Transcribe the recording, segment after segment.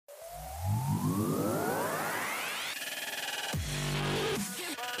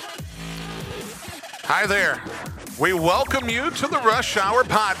Hi there. We welcome you to the Rush Hour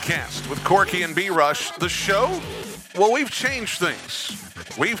Podcast with Corky and B-Rush. The show? Well, we've changed things.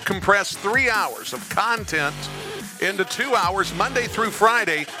 We've compressed 3 hours of content into 2 hours Monday through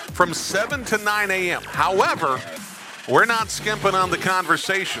Friday from 7 to 9 a.m. However, we're not skimping on the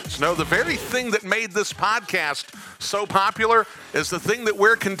conversations. No, the very thing that made this podcast so popular is the thing that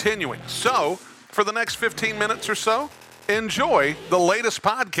we're continuing. So, for the next 15 minutes or so, enjoy the latest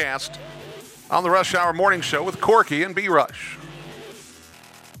podcast on the Rush Hour Morning Show with Corky and B-Rush.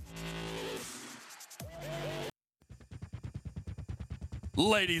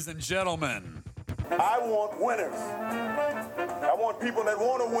 Ladies and gentlemen, I want winners. I want people that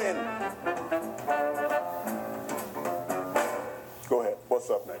want to win. Go ahead. What's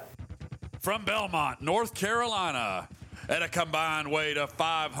up next? from Belmont, North Carolina, at a combined weight of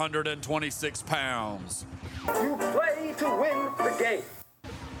 526 pounds. You play to win the game.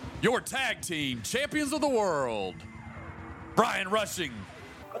 Your tag team champions of the world, Brian Rushing,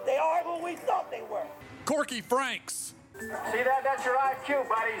 But they are who we thought they were. Corky Franks, See that? That's your IQ,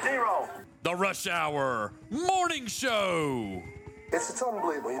 buddy. 0. the Rush Hour Morning Show. It's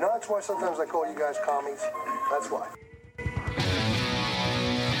unbelievable. You know, that's why sometimes I call you guys commies. That's why.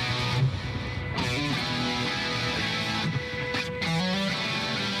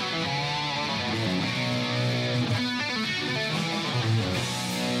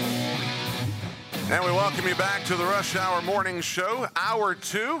 And we welcome you back to the Rush Hour Morning Show, Hour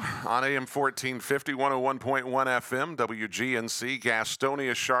 2 on AM 1450, 101.1 FM, WGNC,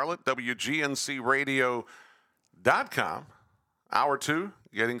 Gastonia, Charlotte, WGNCradio.com. Hour 2,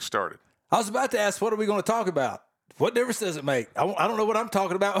 getting started. I was about to ask, what are we going to talk about? What difference does it make? I don't know what I'm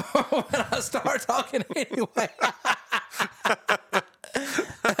talking about when I start talking anyway.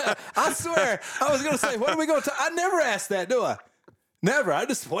 I swear, I was going to say, what are we going to talk? I never ask that, do I? Never. I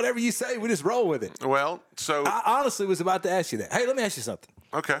just, whatever you say, we just roll with it. Well, so... I honestly was about to ask you that. Hey, let me ask you something.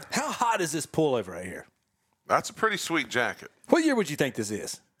 Okay. How hot is this pullover right here? That's a pretty sweet jacket. What year would you think this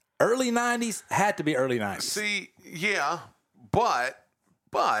is? Early 90s? Had to be early 90s. See, yeah, but...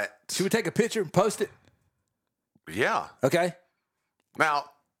 Should we take a picture and post it? Yeah. Okay. Now,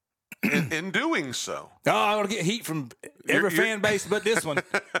 in doing so... Oh, I'm going to get heat from every fan base but this one.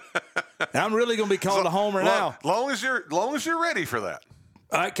 I'm really going to be called a homer now. Long as you're ready for that.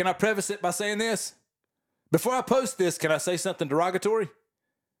 All right, can I preface it by saying this? Before I post this, can I say something derogatory?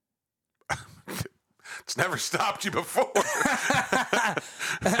 It's never stopped you before. I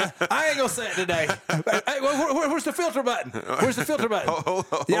ain't going to say it today. Hey, where's the filter button? Where's the filter button? Hold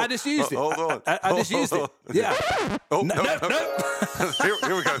on. Yeah, I just used it. Hold on. I just used it. Yeah. Oh, No.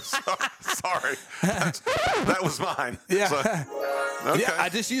 Here we go. Sorry. That was mine. Yeah. Okay. Yeah, I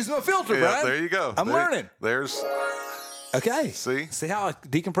just used my filter, Yeah, Brian. there you go. I'm learning. There's Okay. See how I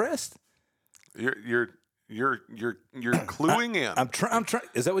decompressed? you're cluing in. I'm trying.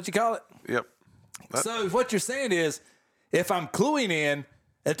 Is that what you call it? Yep. So what you're saying is, if I'm cluing in,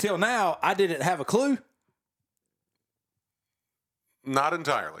 until now, I didn't have a clue? Not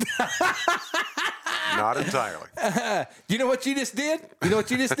entirely. Not entirely. You know what you just did? You know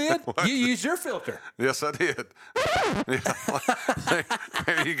what you just did? You used your filter. Yes, I did. Yeah.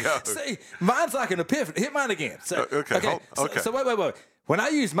 There you go. See, mine's like an epiphany. Hit mine again. So, Okay. So wait. When I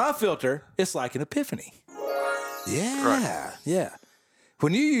use my filter, it's like an epiphany. Yeah. Right. Yeah.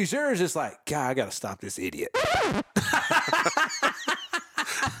 When you use yours, it's like, God, I got to stop this idiot. I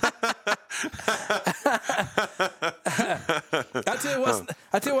tell you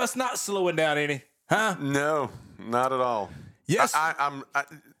what's not slowing down any. Huh? No, not at all. Yes.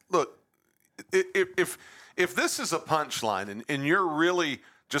 Look, if this is a punchline and you're really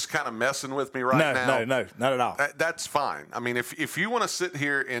just kind of messing with me right now. No, not at all. That's fine. I mean, if you want to sit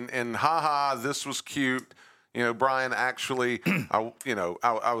here and ha, this was cute, you know, Brian, actually, I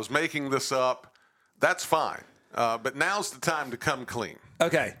was making this up, that's fine. But now's the time to come clean.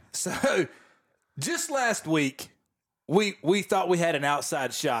 Okay, so just last week, we thought we had an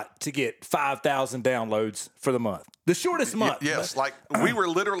outside shot to get 5,000 downloads for the month. The shortest month. Yes, like we were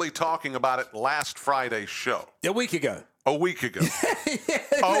literally talking about it last Friday's show. A week ago. A week ago.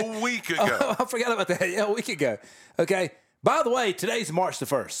 A week ago. Oh, I forgot about that. Yeah, a week ago. Okay. By the way, today's March the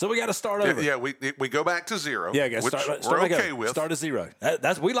 1st, so we got to start over. Yeah, we go back to zero. Yeah, which start we're back okay up. with. Start at zero.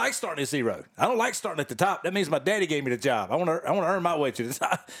 We like starting at zero. I don't like starting at the top. That means my daddy gave me the job. I want to earn my way to the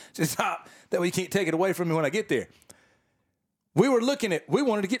top. That way you can't take it away from me when I get there. We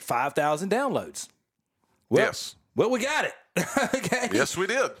wanted to get 5,000 downloads. Well, Yes. Well, we got it. Okay. Yes, we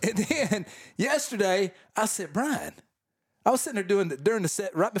did. And then yesterday, I said, Brian, I was sitting there during the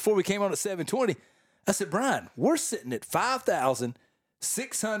set right before we came on at 7:20. I said, Brian, we're sitting at 5,000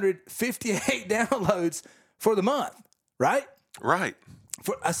 658 downloads for the month, right? Right.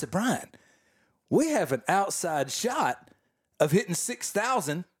 I said, Brian, we have an outside shot of hitting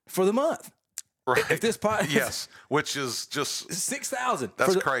 6,000 for the month. Right. If this podcast, yes, which is just 6,000.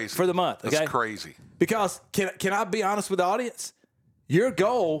 That's crazy for the month. Okay? That's crazy. Because can I be honest with the audience? Your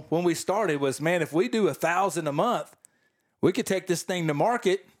goal when we started was, man, if we do 1,000 a month, we could take this thing to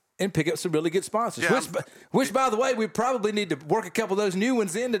market and pick up some really good sponsors. Yeah, which, by the way, we probably need to work a couple of those new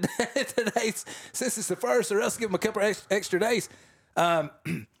ones in today since it's the first, or else give them a couple of extra days.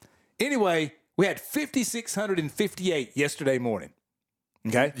 Anyway, we had 5,658 yesterday morning.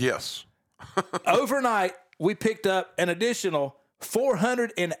 Okay. Yes. Overnight, we picked up an additional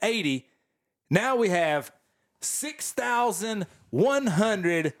 480. Now we have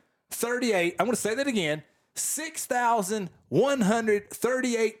 6,138. I'm going to say that again.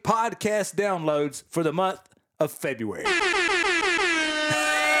 6,138 podcast downloads for the month of February.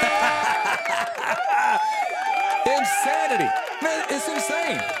 Insanity. Man, it's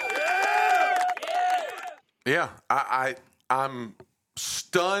insane. Yeah, I'm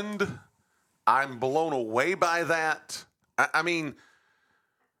stunned. I'm blown away by that. I mean,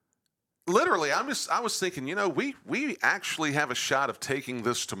 literally, I was thinking, we actually have a shot of taking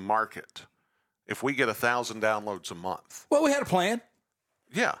this to market if we get 1,000 downloads a month. Well, we had a plan.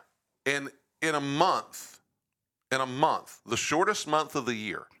 Yeah, and in a month, the shortest month of the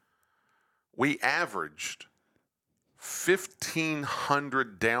year, we averaged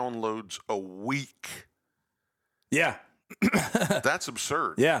 1,500 downloads a week. Yeah. That's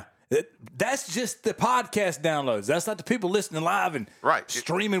absurd. Yeah. That's just the podcast downloads. That's not the people listening live and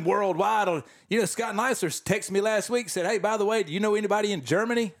streaming worldwide. Scott Neisler texted me last week, said, hey, by the way, do you know anybody in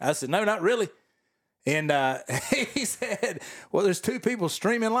Germany? I said, no, not really. And he said, well, there's 2 people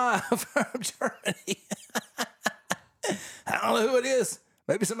streaming live from Germany. I don't know who it is.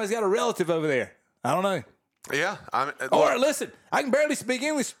 Maybe somebody's got a relative over there. I don't know. Yeah. Or listen, I can barely speak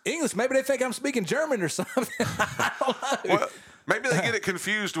English. Maybe they think I'm speaking German or something. I don't know. Well, maybe they get it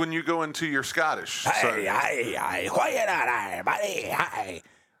confused when you go into your Scottish. So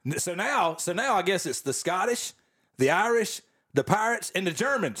now I guess it's the Scottish, the Irish, the Pirates, and the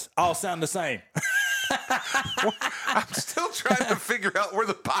Germans all sound the same. I'm still trying to figure out where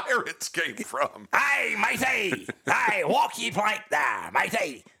the Pirates came from. Hey, matey! Hey, walk ye plank there,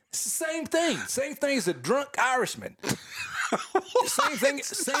 matey! It's the same thing. Same thing as a drunk Irishman. Same thing. It's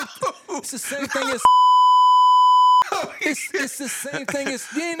the same thing as. It's the same thing as.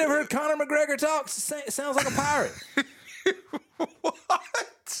 You ain't never heard Conor McGregor talk? It sounds like a pirate.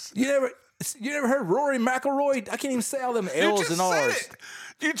 What? You never heard Rory McIlroy? I can't even say all them L's and R's.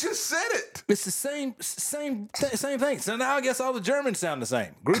 You just said it. It's the same thing. So now I guess all the Germans sound the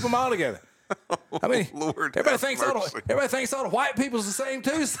same. Group them all together. I mean, Lord, everybody thinks all the white people's the same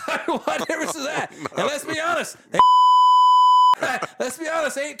too. So what difference is that? No. And let's be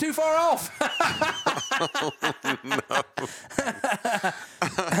honest, they ain't too far off.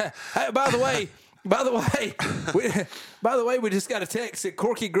 Hey, by the way, we just got a text that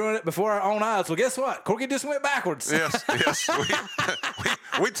Corky growing up before our own eyes. Well, guess what? Corky just went backwards. Yes,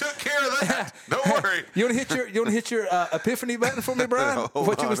 we took care of that. Don't worry. You want to hit your epiphany button for me, Brian?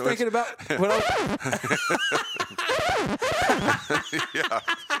 What you was thinking about?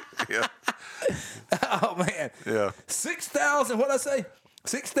 Yeah. Oh man. Yeah. 6,000. What did I say?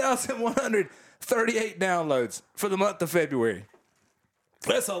 6,138 downloads for the month of February.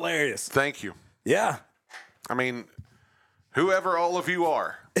 That's hilarious. Thank you. Yeah. I mean, whoever all of you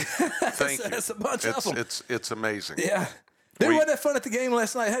are, thank you. That's a bunch of them. It's amazing. Yeah. There wasn't that fun at the game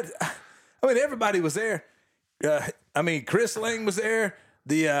last night. I mean, everybody was there. Chris Lang was there.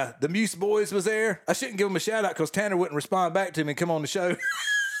 The Muse Boys was there. I shouldn't give them a shout out because Tanner wouldn't respond back to me and come on the show.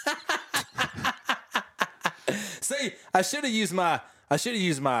 See, I should have used my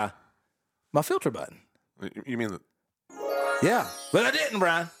filter button. You mean that? Yeah, but I didn't,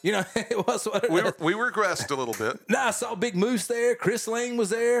 Brian. It was what it was. We regressed a little bit. No, I saw Big Moose there. Chris Lang was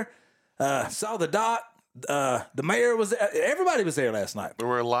there. Saw the Doc. The mayor was there. Everybody was there last night. There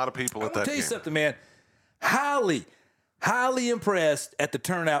were a lot of people at that game. I'll tell you something, man. Highly impressed at the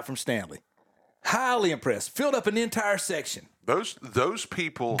turnout from Stanley. Highly impressed. Filled up an entire section. Those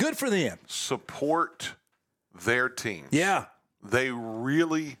people. Good for them. Support their teams. Yeah. They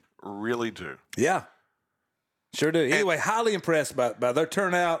really, really do. Yeah. Sure do. Anyway, highly impressed by their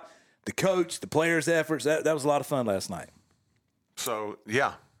turnout, the coach, the players' efforts. That was a lot of fun last night. So,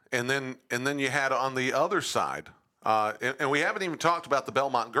 yeah. And then you had on the other side, and we haven't even talked about the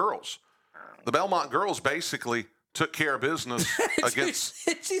Belmont girls. The Belmont girls basically took care of business against.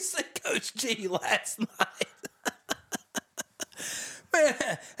 Did you say Coach G last night? Man,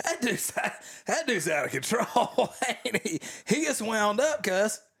 that dude's out of control. Ain't he? He gets wound up,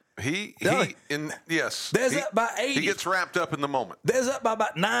 cuz. Yes. There's up by 80. He gets wrapped up in the moment. There's up by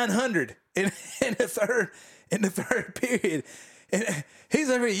about 900 in the third period. And he's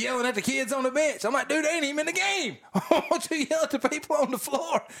over here yelling at the kids on the bench. I'm like, dude, they ain't even in the game. Why don't you yell at the people on the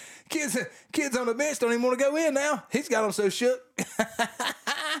floor? Kids on the bench don't even want to go in now. He's got them so shook.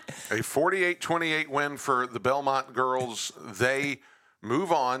 A 48-28 win for the Belmont girls. They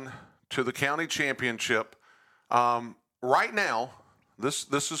move on to the county championship. Right now,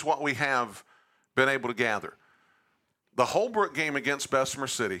 this is what we have been able to gather. The Holbrook game against Bessemer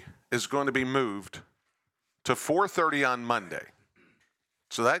City is going to be moved to 4:30 on Monday.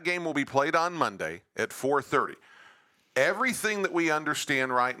 So that game will be played on Monday at 4:30. Everything that we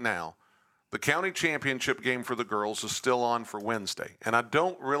understand right now, the county championship game for the girls is still on for Wednesday. And I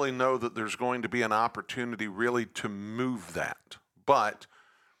don't really know that there's going to be an opportunity really to move that. But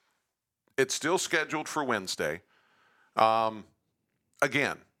it's still scheduled for Wednesday.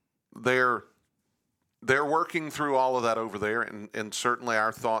 Again, they're working through all of that over there, and certainly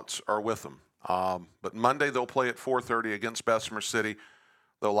our thoughts are with them. But Monday they'll play at 4:30 against Bessemer City.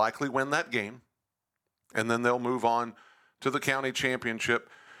 They'll likely win that game, and then they'll move on to the county championship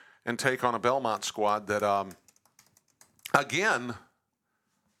and take on a Belmont squad that, again,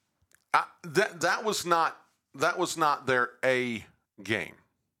 that was not their A game.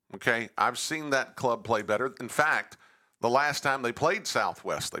 Okay, I've seen that club play better. In fact, the last time they played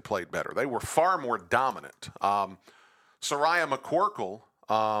Southwest, they played better. They were far more dominant. Soraya McCorkle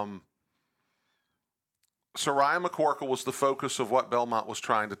was the focus of what Belmont was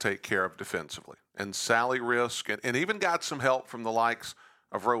trying to take care of defensively. And Sally Risk, and even got some help from the likes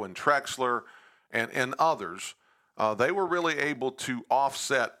of Rowan Trexler and others. They were really able to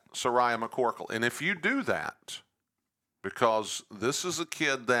offset Soraya McCorkle. And if you do that, because this is a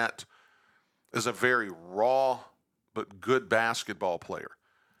kid that is a very raw but good basketball player.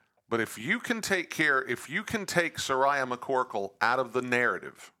 But if you can take Soraya McCorkle out of the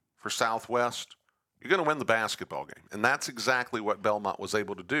narrative for Southwest, you're going to win the basketball game. And that's exactly what Belmont was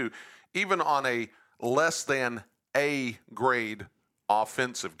able to do, even on a less than A grade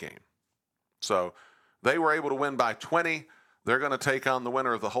offensive game. So they were able to win by 20. They're going to take on the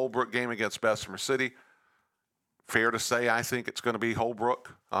winner of the Holbrook game against Bessemer City. Fair to say, I think it's going to be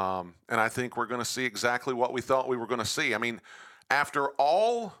Holbrook. And I think we're going to see exactly what we thought we were going to see. I mean, after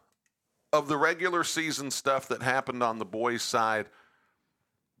all of the regular season stuff that happened on the boys' side,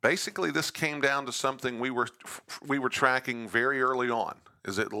 basically this came down to something we were tracking very early on,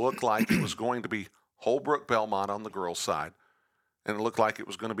 is it looked like it was going to be Holbrook Belmont on the girls' side, and it looked like it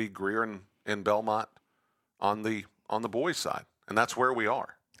was going to be Greer and Belmont on the boys' side. And that's where we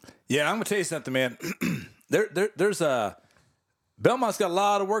are. Yeah, I'm going to tell you something, man. There's Belmont's got a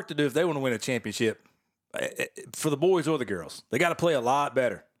lot of work to do if they want to win a championship for the boys or the girls. They got to play a lot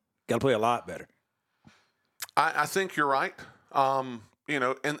better. I think you're right. You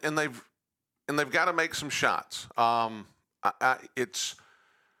know, and they've got to make some shots. There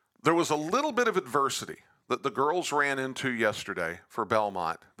was a little bit of adversity that the girls ran into yesterday for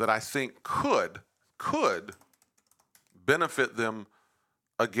Belmont that I think could benefit them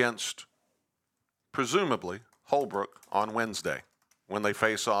against, presumably, Holbrook on Wednesday when they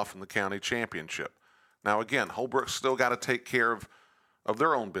face off in the county championship. Now, again, Holbrook's still got to take care of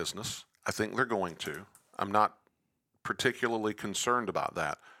their own business. I think they're going to. I'm not particularly concerned about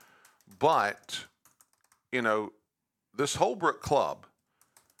that. But, you know, this Holbrook club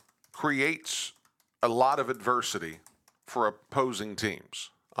creates a lot of adversity for opposing teams.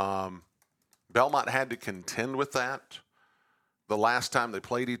 Belmont had to contend with that the last time they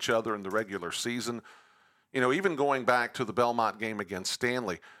played each other in the regular season. You know, even going back to the Belmont game against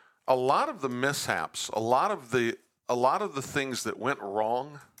Stanley, a lot of the mishaps, a lot of the things that went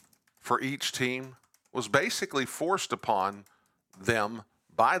wrong for each team was basically forced upon them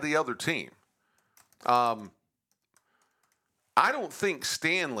by the other team. I don't think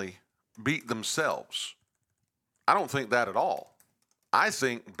Stanley beat themselves. I don't think that at all. I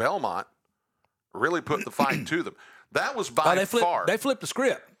think Belmont really put the fight to them. That was by far. They flipped the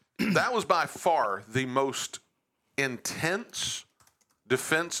script. That was by far the most intense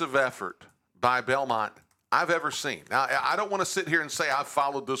defensive effort by Belmont I've ever seen. Now, I don't want to sit here and say I've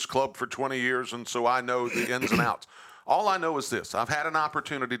followed this club for 20 years and so I know the ins and outs. All I know is this. I've had an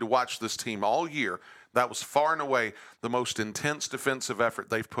opportunity to watch this team all year. That was far and away the most intense defensive effort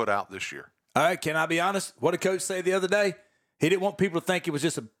they've put out this year. All right, can I be honest? What did Coach say the other day? He didn't want people to think it was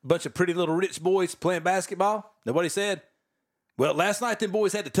just a bunch of pretty little rich boys playing basketball. That's what he said. Well, last night them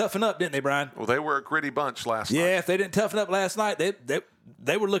boys had to toughen up, didn't they, Brian? Well, they were a gritty bunch last night. Yeah, if they didn't toughen up last night,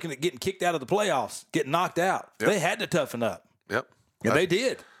 they were looking at getting kicked out of the playoffs, getting knocked out. Yep. They had to toughen up. Yep. And they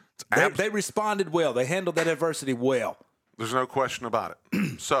did. They responded well. They handled that adversity well. There's no question about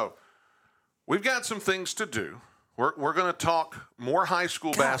it. So we've got some things to do. We're going to talk more high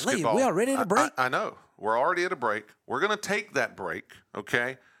school basketball. We already at a break? I know. We're already at a break. We're going to take that break,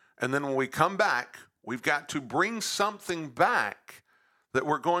 okay? And then when we come back, we've got to bring something back that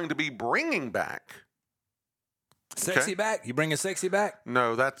we're going to be bringing back. Sexy back? You bringing sexy back?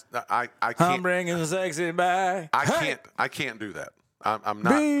 No, I can't. I'm bringing sexy back. I can't do that. I'm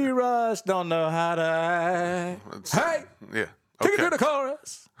not. B-Rush don't know how to act. Hey, Yeah. take it Okay. to the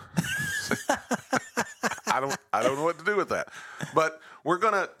chorus. I don't know what to do with that. But we're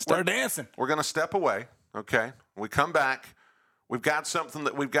gonna Start dancing. We're gonna step away. Okay. When we come back, we've got something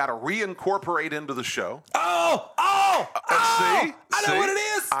that we've got to reincorporate into the show. See? I know what it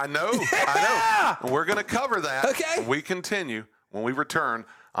is. I know. And we're gonna cover that. Okay. We continue when we return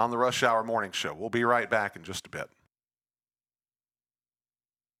on the Rush Hour Morning Show. We'll be right back in just a bit.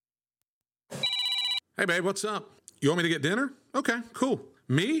 Hey, babe, what's up? You want me to get dinner? Okay, cool.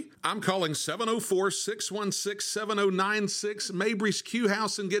 Me? I'm calling 704-616-7096 Mabry's Q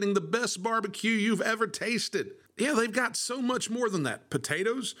House and getting the best barbecue you've ever tasted. Yeah, they've got so much more than that.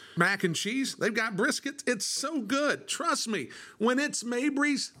 Potatoes, mac and cheese, they've got briskets. It's so good. Trust me, when it's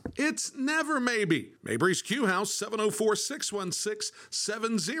Mabry's, it's never maybe. Mabry's Q House,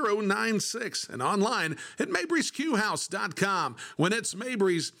 704-616-7096 and online at mabrysqhouse.com. When it's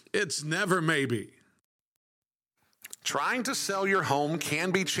Mabry's, it's never maybe. Trying to sell your home can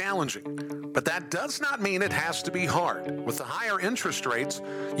be challenging, but that does not mean it has to be hard. With the higher interest rates,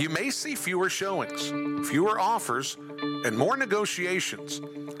 you may see fewer showings, fewer offers, and more negotiations.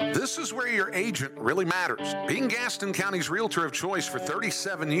 This is where your agent really matters. Being Gaston County's realtor of choice for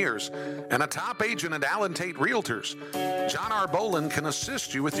 37 years and a top agent at Allen Tate Realtors, John R. Bolin can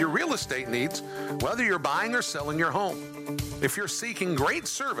assist you with your real estate needs, whether you're buying or selling your home. If you're seeking great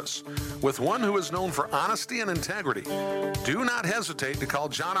service with one who is known for honesty and integrity, do not hesitate to call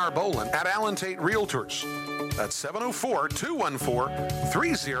John R. Bolin at Allen Tate Realtors. That's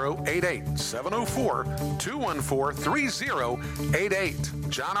 704-214-3088. 704-214-3088.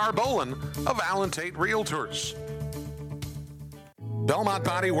 John R. Bolin of Allen Tate Realtors. Belmont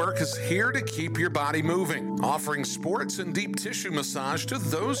Bodywork is here to keep your body moving, offering sports and deep tissue massage to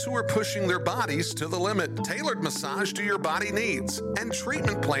those who are pushing their bodies to the limit, tailored massage to your body needs, and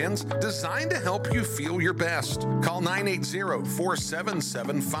treatment plans designed to help you feel your best. Call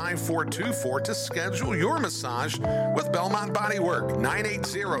 980-477-5424 to schedule your massage with Belmont Bodywork.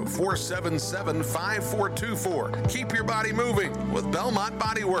 980-477-5424. Keep your body moving with Belmont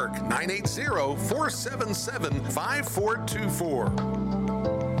Bodywork. 980-477-5424.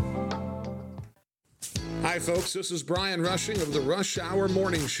 Hi, folks. This is Brian Rushing of the Rush Hour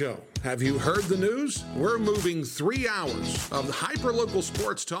Morning Show. Have you heard the news? We're moving 3 hours of hyper-local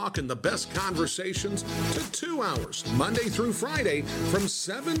sports talk and the best conversations to 2 hours, Monday through Friday from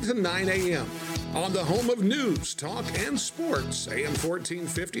 7 to 9 a.m. on the home of news, talk, and sports, AM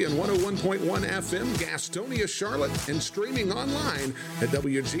 1450 and 101.1 FM, Gastonia, Charlotte, and streaming online at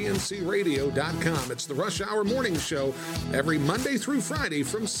WGNCradio.com. It's the Rush Hour Morning Show every Monday through Friday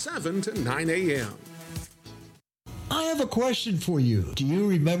from 7 to 9 a.m. I have a question for you. Do you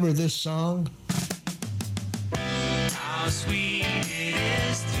remember this song? How sweet it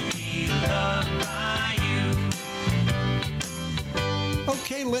is to be loved by you.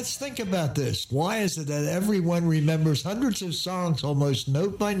 Okay, let's think about this. Why is it that everyone remembers hundreds of songs almost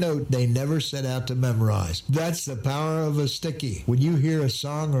note by note they never set out to memorize? That's the power of a sticky. When you hear a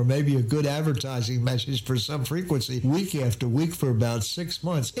song or maybe a good advertising message for some frequency, week after week for about 6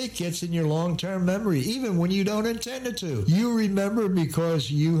 months, it gets in your long-term memory, even when you don't intend it to. You remember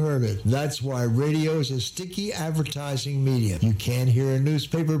because you heard it. That's why radio is a sticky advertising medium. You can't hear a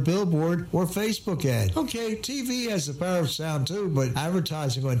newspaper billboard or Facebook ad. Okay, TV has the power of sound too, but advertising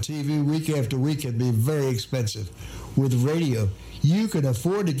on TV week after week can be very expensive. With radio, you can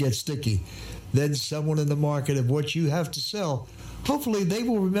afford to get sticky. Then someone in the market of what you have to sell, hopefully they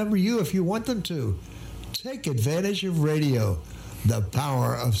will remember you if you want them to. Take advantage of radio, the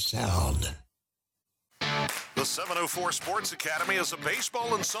power of sound. The 704 Sports Academy is a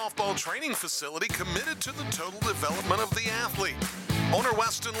baseball and softball training facility committed to the total development of the athlete. Owner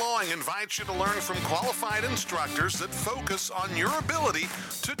Weston Lawing invites you to learn from qualified instructors that focus on your ability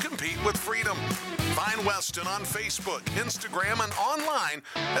to compete with freedom. Find Brian Weston on Facebook, Instagram, and online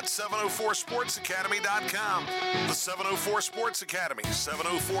at 704sportsacademy.com. The 704 Sports Academy,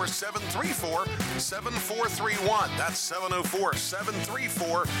 704-734-7431. That's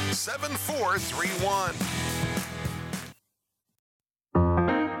 704-734-7431.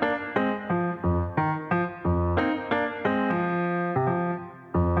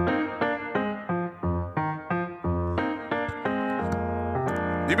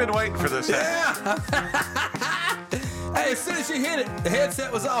 You've been waiting for this. Yeah. Hey, as soon as you hit it, the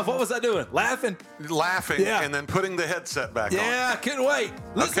headset was off. What was I doing? Laughing? Laughing, Yeah. and then putting the headset back on. Yeah, I couldn't wait.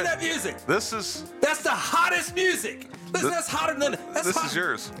 Listen Okay. to that music. This is That's the hottest music. Listen, that's hotter than this is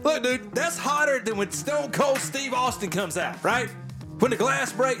yours. Look, dude, that's hotter than when Stone Cold Steve Austin comes out, right? When the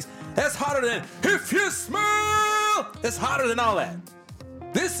glass breaks, that's hotter than If You Smell. That's hotter than all that.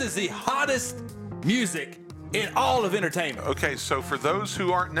 This is the hottest music in all of entertainment. Okay, so for those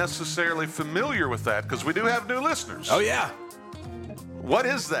who aren't necessarily familiar with that, because we do have new listeners. Oh yeah. What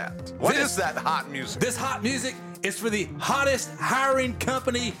is that? What is that hot music? This hot music is for the hottest hiring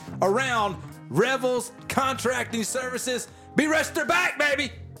company around, Revels Contracting Services. B-Rush, they're back, baby.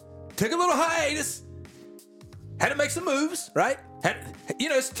 Took a little hiatus. Had to make some moves, right?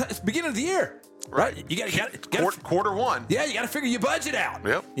 It's beginning of the year, right? You got Quarter one. Yeah, you got to figure your budget out.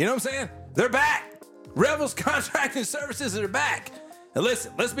 Yep. You know what I'm saying? They're back. Revels Contracting Services are back. And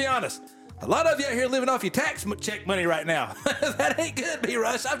listen, let's be honest. A lot of you out here living off your tax check money right now. That ain't good,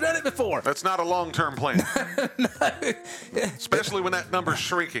 B-Rush. I've done it before. That's not a long-term plan. No. Especially when that number's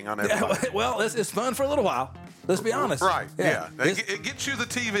shrinking on everybody. Yeah, well, it's fun for a little while. Let's be honest. Right, yeah. It's, It gets you the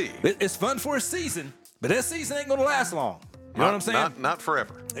TV. it's fun for a season, but that season ain't going to last long. You know what I'm saying? Not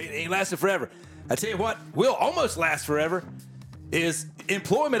forever. It ain't lasting forever. I tell you what will almost last forever is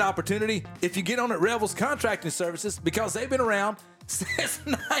employment opportunity if you get on at Revels Contracting Services, because they've been around since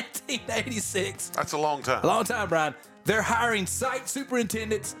 1986. That's a long time. A long time, Brian. They're hiring site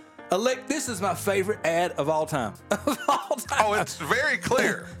superintendents. This is my favorite ad of all time. Of all time. Oh, it's very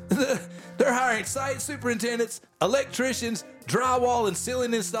clear. They're hiring site superintendents, electricians, drywall and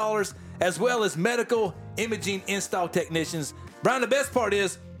ceiling installers, as well as medical imaging install technicians. Brian, the best part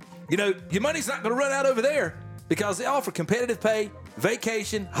is, your money's not going to run out over there, because they offer competitive pay,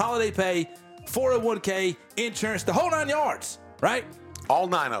 vacation, holiday pay, 401k, insurance, the whole 9 yards, right? All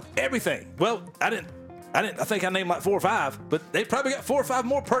 9 of them. Everything. Well, I think I named like 4 or 5, but they probably got 4 or 5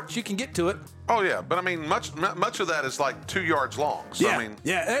 more perks you can get to it. Oh yeah, but I mean, much of that is like 2 yards long. So Yeah, I mean,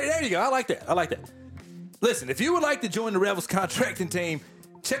 there you go. I like that. Listen, if you would like to join the Revels Contracting team,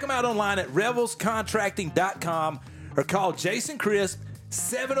 check them out online at revelscontracting.com or call Jason Crisp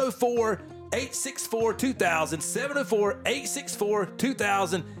 704-864-2000,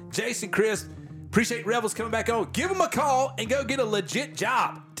 704-864-2000. Jason Crisp, appreciate Revels coming back on. Give them a call and go get a legit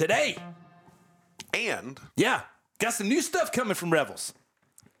job today. and Yeah, got some new stuff coming from Revels.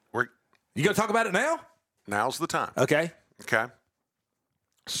 You gonna talk about it now? now's the time. Okay. Okay.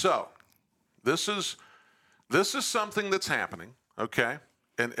 So, this is something that's happening, okay?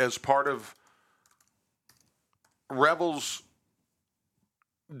 And as part of Revels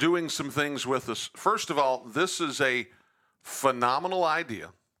doing some things with us. First of all, this is a phenomenal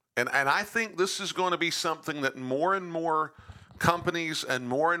idea. And I think this is going to be something that more and more companies and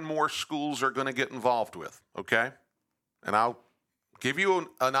more schools are going to get involved with, okay? And I'll give you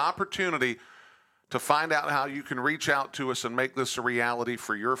an opportunity to find out how you can reach out to us and make this a reality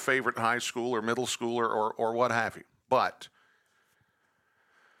for your favorite high school or middle schooler or what have you. But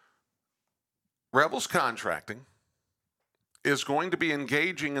Revels Contracting is going to be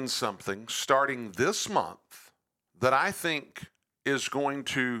engaging in something starting this month that I think is going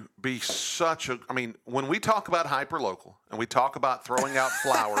to be when we talk about hyperlocal and we talk about throwing out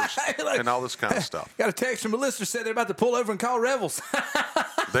flowers and all this kind of stuff. Got a text from a listener said they're about to pull over and call Revels.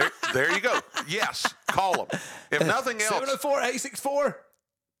 There you go. Yes, call them. If nothing else. 704-864.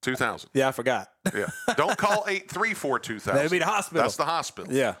 2000. Yeah, I forgot. Yeah. Don't call 834-2000. That'd be the hospital. That's the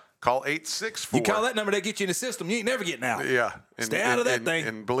hospital. Yeah. Call 864. You call that number, they get you in the system. You ain't never getting out. Yeah. Stay out of that thing.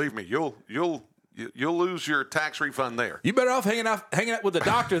 And believe me, you'll lose your tax refund there. You better off hanging out with a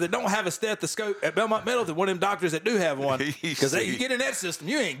doctor that don't have a stethoscope at Belmont Meadow than one of them doctors that do have one. Because you get in that system,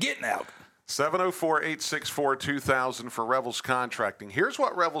 you ain't getting out. 704-864-2000 for Revels Contracting. Here's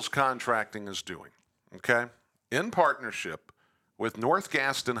what Revels Contracting is doing, okay? In partnership with North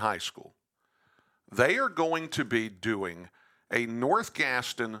Gaston High School, they are going to be doing a North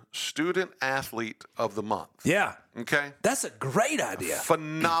Gaston Student Athlete of the Month. Yeah. Okay? That's a great idea.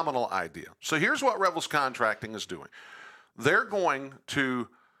 Phenomenal idea. So here's what Revels Contracting is doing.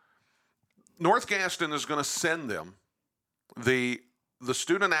 North Gaston is going to send them the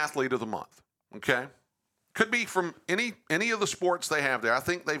Student Athlete of the Month, okay? Could be from any of the sports they have there. I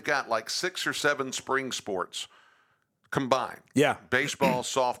think they've got like 6 or 7 spring sports combined. Yeah. Baseball,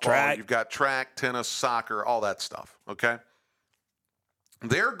 softball, Track. you've got track, tennis, soccer, all that stuff, okay?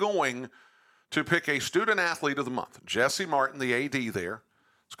 They're going to pick a student athlete of the month. Jesse Martin, the AD there,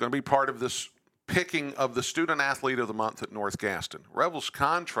 is going to be part of this picking of the student athlete of the month at North Gaston. Revels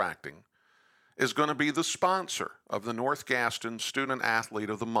Contracting is going to be the sponsor of the North Gaston Student Athlete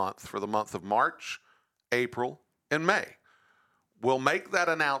of the Month for the month of March, April, and May. We'll make that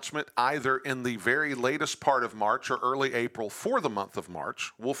announcement either in the very latest part of March or early April for the month of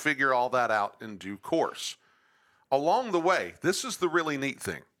March. We'll figure all that out in due course. Along the way, this is the really neat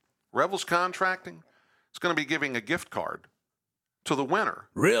thing. Revels Contracting is going to be giving a gift card to the winner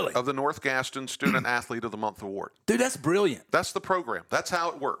of the North Gaston Student Athlete of the Month Award. Dude, that's brilliant. That's the program. That's how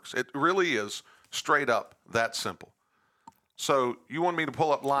it works. It really is straight up that simple. So you want me to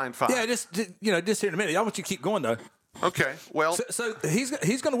pull up line 5? Yeah, just here in a minute. I want you to keep going, though. Okay, well. So he's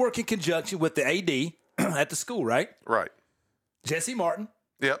going to work in conjunction with the AD at the school, right? Right. Jesse Martin.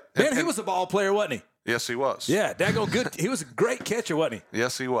 Yep. Man, he was a ball player, wasn't he? Yes, he was. Yeah, daggone good. He was a great catcher, wasn't he?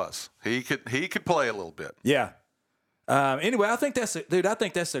 Yes, he was. He could play a little bit. Yeah. Anyway, I think that's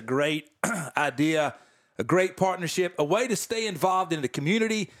a great idea, a great partnership, a way to stay involved in the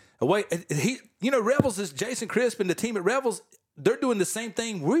community. Revels is Jason Crisp and the team at Revels. They're doing the same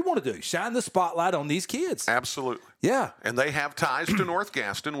thing we want to do, shine the spotlight on these kids. Absolutely. Yeah. And they have ties to North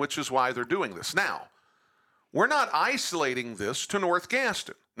Gaston, which is why they're doing this. Now, we're not isolating this to North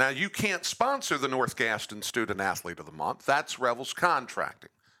Gaston. Now, you can't sponsor the North Gaston Student Athlete of the Month. That's Revels Contracting.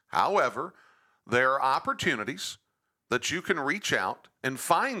 However, there are opportunities that you can reach out and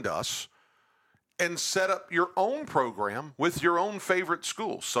find us and set up your own program with your own favorite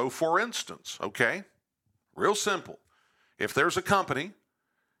school. So, for instance, okay, real simple. If there's a company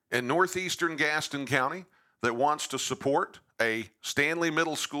in northeastern Gaston County that wants to support a Stanley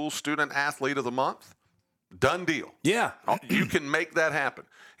Middle School Student Athlete of the Month, done deal. Yeah. You can make that happen.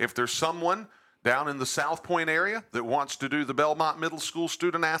 If there's someone down in the South Point area that wants to do the Belmont Middle School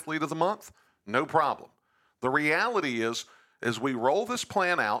Student Athlete of the Month, no problem. The reality is, as we roll this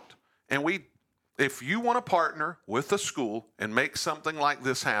plan out, and if you want to partner with a school and make something like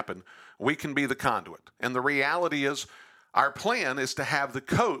this happen, we can be the conduit. And the reality is, our plan is to have the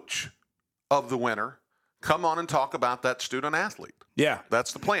coach of the winner come on and talk about that student athlete. Yeah.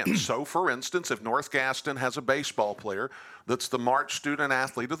 That's the plan. So, for instance, if North Gaston has a baseball player that's the March Student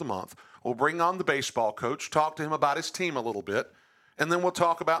Athlete of the Month, we'll bring on the baseball coach, talk to him about his team a little bit, and then we'll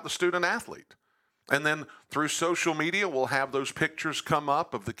talk about the student athlete. And then through social media, we'll have those pictures come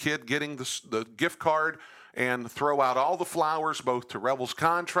up of the kid getting the gift card and throw out all the flowers, both to Revels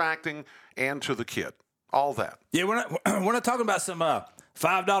Contracting and to the kid. All that. Yeah, we're not talking about some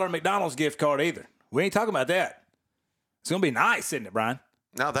 $5 McDonald's gift card either. We ain't talking about that. It's gonna be nice, isn't it, Brian?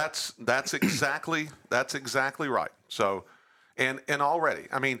 Now that's exactly right. So, and already,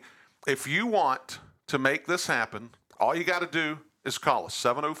 I mean, if you want to make this happen, all you got to do is call us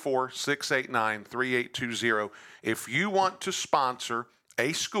 704-689-3820. If you want to sponsor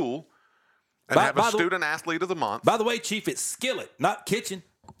a school and have a student athlete of the month. By the way, Chief, it's Skillet, not Kitchen.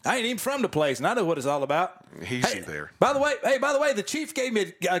 I ain't even from the place, and I know what it's all about. Easy there. By the way, the Chief gave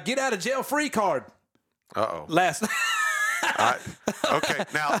me a get out of jail free card. Uh-oh. Last. Okay,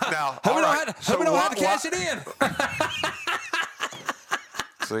 now. Hope we don't have to cash it in.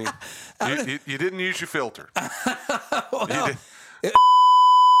 See, you didn't use your filter. Well,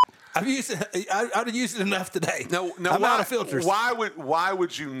 I've used it enough today. No. I'm out of filters. Why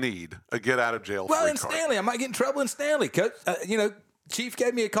would you need a get out of jail free card? Well, in Stanley, I might get in trouble in Stanley. Coach, Chief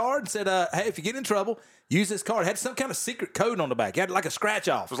gave me a card and said, "Hey, if you get in trouble, use this card." It had some kind of secret code on the back. It had like a scratch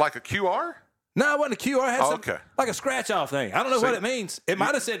off. It was like a QR? No, it wasn't a QR. It had like a scratch off thing. I don't know what it means. It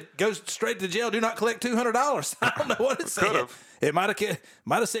might have said, "Go straight to jail. Do not collect $200." I don't know what it said. Could've. It might have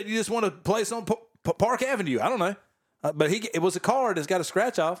said you just want a place on Park Avenue. I don't know. But it was a card that's got a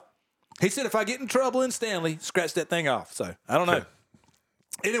scratch off. He said, if I get in trouble in Stanley, scratch that thing off. So I don't know.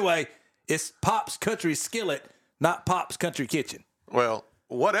 Anyway, it's Pop's Country Skillet, not Pop's Country Kitchen. Well,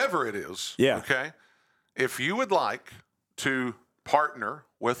 whatever it is, okay, if you would like to partner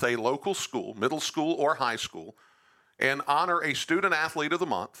with a local school, middle school or high school, and honor a student athlete of the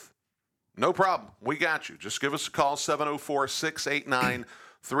month, no problem. We got you. Just give us a call,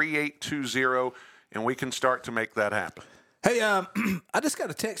 704-689-3820, and we can start to make that happen. Hey, I just got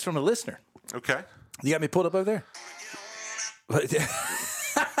a text from a listener. Okay. You got me pulled up over there? Well,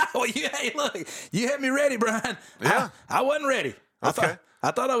 look, you had me ready, Brian. Yeah. I wasn't ready. Okay.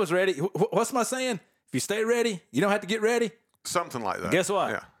 I thought I was ready. What's my saying? If you stay ready, you don't have to get ready. Something like that. Guess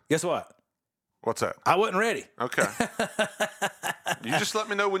what? Yeah. Guess what? What's that? I wasn't ready. Okay. You just let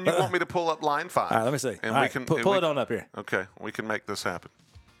me know when you want me to pull up line 5. All right, let me see. And All we right, can pull it on up here. Okay, we can make this happen.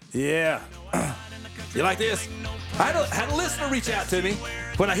 Yeah. You like this? I had a listener reach out to me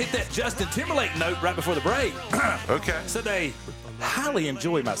when I hit that Justin Timberlake note right before the break. Okay. Said they highly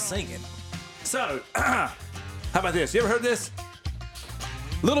enjoy my singing. So, how about this? You ever heard this?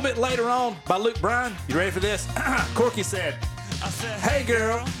 A little bit later on by Luke Bryan. You ready for this? Corky said, "Hey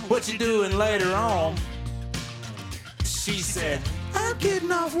girl, what you doing later on?" She said, "I'm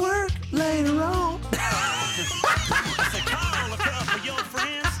getting off work later on."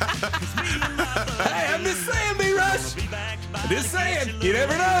 Hey, I'm just saying, B-Rush. Just saying, you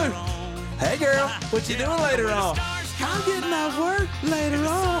never know. Hey girl, what you doing later on? I'm getting off work later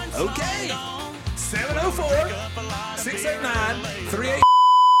on. Okay. 704-689-38.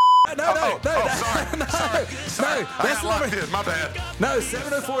 No, sorry. That's locked in. My bad. No,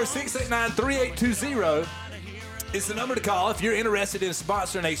 704-689-3820 is the number to call if you're interested in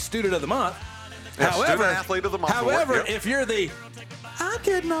sponsoring a Student of the Month. Yeah, Student Athlete of the Month. However, Yep. if you're the I'm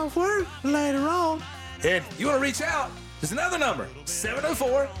getting off work later on, and you want to reach out, there's another number,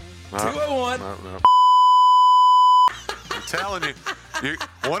 704-201. No. I'm telling you,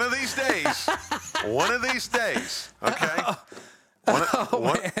 one of these days, okay?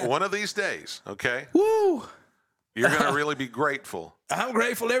 One of these days, okay? Woo! You're going to really be grateful I'm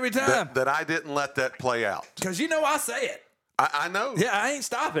grateful every time. that I didn't let that play out. Because you know I say it. I know. Yeah, I ain't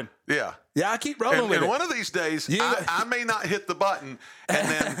stopping. Yeah. Yeah, I keep rolling with and it. one of these days, You- I may not hit the button, and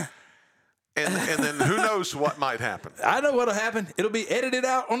then and then who knows what might happen. I know what'll happen. It'll be edited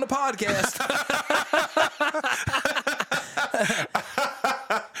out on the podcast.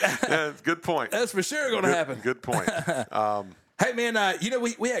 Yeah, good point. That's for sure going to happen. Good point. Hey, man,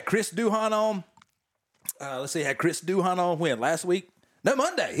 we had Chris Duhon on. Let's see, had Chris Duhon on when? Last week? No,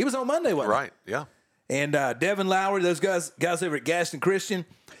 Monday. He was on Monday, wasn't he? Right, yeah. And Devin Lowry, those guys over at Gaston Christian.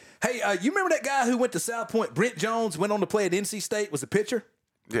 Hey, you remember that guy who went to South Point? Brent Jones went on to play at NC State, was a pitcher?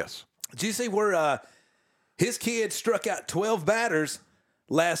 Yes. Did you see where his kid struck out 12 batters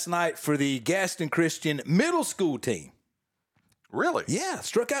last night for the Gaston Christian middle school team? Really? Yeah,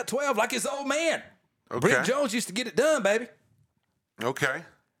 struck out 12 like his old man. Okay. Brent Jones used to get it done, baby. Okay.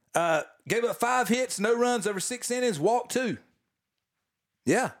 Gave up 5 hits, no runs over 6 innings, walked 2.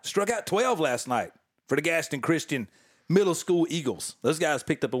 Yeah, struck out 12 last night for the Gaston Christian middle school Eagles. Those guys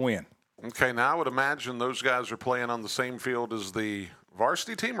picked up a win. Okay, now I would imagine those guys are playing on the same field as the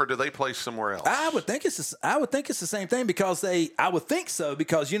varsity team, or do they play somewhere else? I would think it's the same thing because they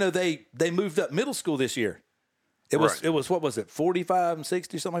moved up middle school this year. It was what was it, 45 and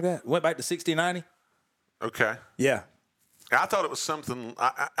 60, something like that? Went back to 60, 90? Okay. Yeah. I thought it was something,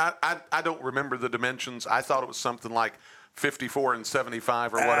 I don't remember the dimensions. I thought it was something like 54 and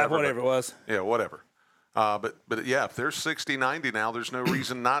 75 or whatever. Whatever it was. Yeah, whatever. But yeah, if there's 60, 90 now, there's no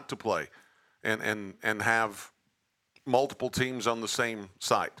reason not to play and have multiple teams on the same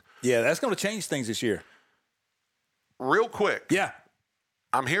site. Yeah, that's going to change things this year. Real quick. Yeah.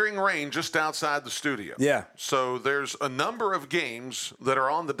 I'm hearing rain just outside the studio. Yeah. So there's a number of games that are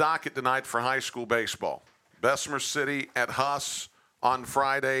on the docket tonight for high school baseball. Bessemer City at Huss on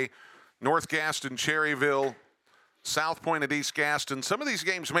Friday, North Gaston, Cherryville, South Point at East Gaston. Some of these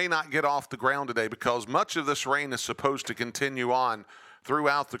games may not get off the ground today because much of this rain is supposed to continue on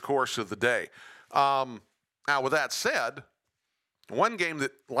throughout the course of the day. Now, with that said, one game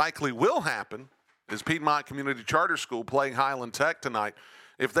that likely will happen is Piedmont Community Charter School playing Highland Tech tonight.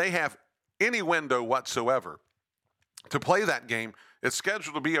 If they have any window whatsoever to play that game, it's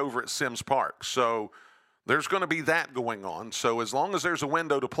scheduled to be over at Sims Park. So there's going to be that going on. So as long as there's a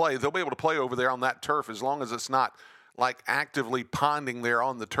window to play, they'll be able to play over there on that turf. As long as it's not like actively ponding there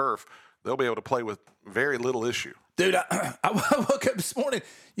on the turf, they'll be able to play with very little issue. Dude, I woke up this morning.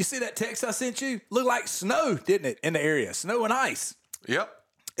 You see that text I sent you? Looked like snow, didn't it, in the area? Snow and ice. Yep.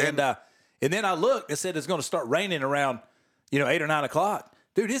 And then I looked. It said it's going to start raining around, 8 or 9 o'clock.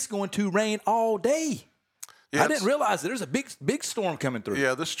 Dude, it's going to rain all day. Yeah, I didn't realize that there's a big storm coming through.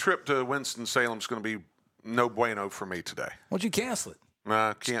 Yeah, this trip to Winston-Salem is going to be no bueno for me today. Why'd you cancel it?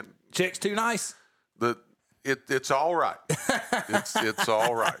 I can't. Check's too nice. It's all right. It's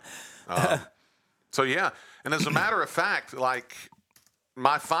all right. So yeah, and as a matter of fact, like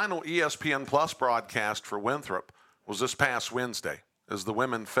my final ESPN Plus broadcast for Winthrop was this past Wednesday, as the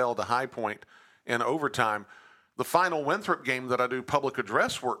women fell to High Point in overtime. The final Winthrop game that I do public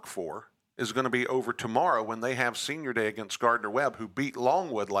address work for is going to be over tomorrow when they have senior day against Gardner-Webb, who beat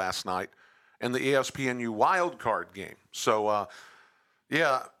Longwood last night in the ESPNU wild card game. So,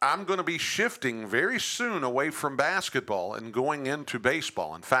 Yeah, I'm going to be shifting very soon away from basketball and going into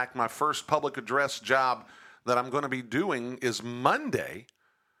baseball. In fact, my first public address job that I'm going to be doing is Monday,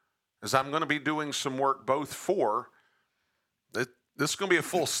 as I'm going to be doing some work both for this is going to be a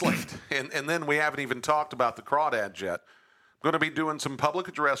full slate. And then we haven't even talked about the crawdads yet. I'm going to be doing some public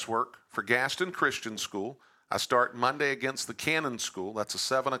address work for Gaston Christian School. I start Monday against the Cannon School. That's a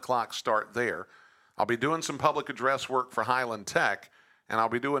 7 o'clock start there. I'll be doing some public address work for Highland Tech, and I'll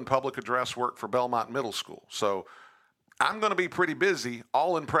be doing public address work for Belmont Middle School. So I'm going to be pretty busy,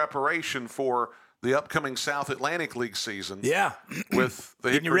 all in preparation for the upcoming South Atlantic League season. Yeah. With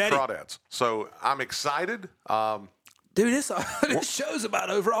the Hickory Crawdads. So I'm excited. Dude, this show's about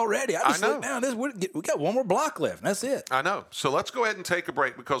over already. I just look down. We got one more block left, and that's it. I know. So let's go ahead and take a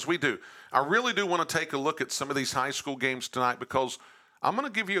break because we do. I really do want to take a look at some of these high school games tonight because I'm going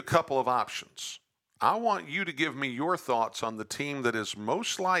to give you a couple of options. I want you to give me your thoughts on the team that is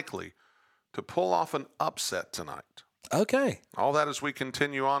most likely to pull off an upset tonight. Okay. All that as we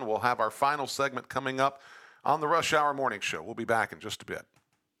continue on. We'll have our final segment coming up on the Rush Hour Morning Show. We'll be back in just a bit.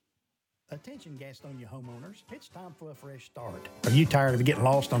 Attention Gastonia homeowners, it's time for a fresh start. Are you tired of getting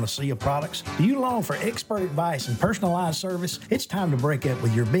lost on a sea of products? Do you long for expert advice and personalized service? It's time to break up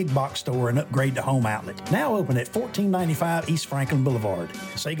with your big box store and upgrade to Home Outlet. Now open at 1495 East Franklin Boulevard.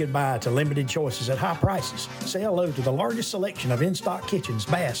 Say goodbye to limited choices at high prices. Say hello to the largest selection of in-stock kitchens,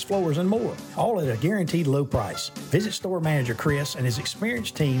 baths, floors, and more, all at a guaranteed low price. Visit store manager Chris and his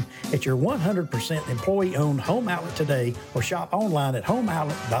experienced team at your 100% employee-owned Home Outlet today or shop online at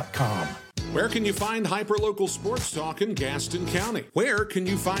homeoutlet.com. Where can you find hyperlocal sports talk in Gaston County? Where can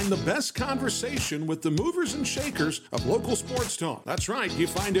you find the best conversation with the movers and shakers of local sports talk? That's right, you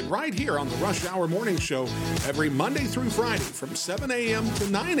find it right here on the Rush Hour Morning Show every Monday through Friday from 7 a.m. to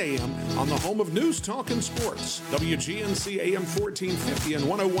 9 a.m. on the home of news, talk, and sports. WGNC AM 1450 and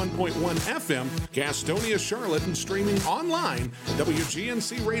 101.1 FM, Gastonia, Charlotte, and streaming online at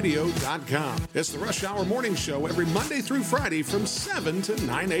WGNCradio.com. It's the Rush Hour Morning Show every Monday through Friday from 7 to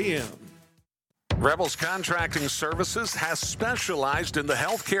 9 a.m. Revels Contracting Services has specialized in the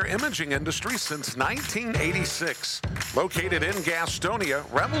healthcare imaging industry since 1986. Located in Gastonia,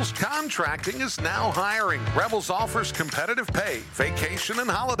 Revels Contracting is now hiring. Revels offers competitive pay, vacation and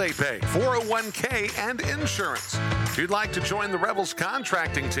holiday pay, 401k, and insurance. If you'd like to join the Revels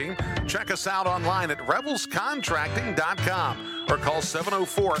Contracting team, check us out online at revelscontracting.com or call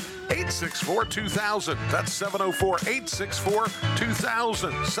 704-864-2000. That's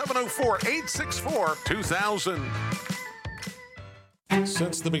 704-864-2000. 704-864-2000.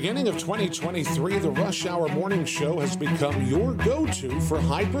 Since the beginning of 2023, the Rush Hour Morning Show has become your go-to for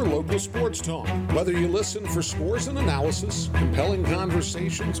hyper-local sports talk. Whether you listen for scores and analysis, compelling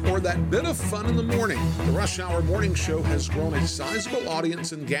conversations, or that bit of fun in the morning, the Rush Hour Morning Show has grown a sizable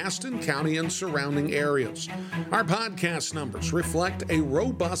audience in Gaston County and surrounding areas. Our podcast numbers reflect a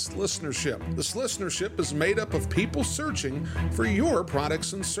robust listenership. This listenership is made up of people searching for your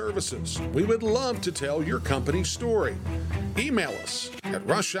products and services. We would love to tell your company's story. Email us at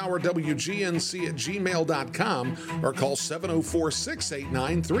rushhourwgnc@gmail.com or call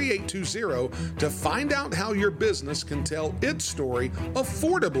 704-689-3820 to find out how your business can tell its story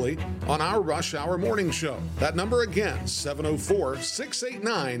affordably on our Rush Hour Morning Show. That number again,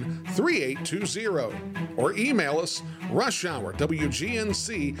 704-689-3820 or email us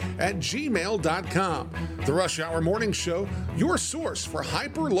rushhourwgnc@gmail.com. The Rush Hour Morning Show, your source for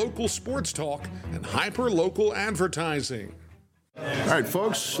hyper-local sports talk and hyper-local advertising. All right,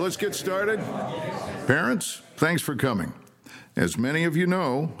 folks, let's get started. Parents, thanks for coming. As many of you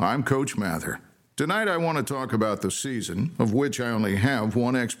know, I'm Coach Mather. Tonight I want to talk about the season, of which I only have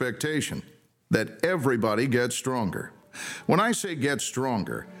one expectation, that everybody gets stronger. When I say get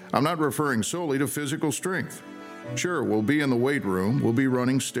stronger, I'm not referring solely to physical strength. Sure, we'll be in the weight room, we'll be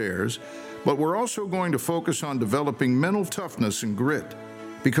running stairs, but we're also going to focus on developing mental toughness and grit,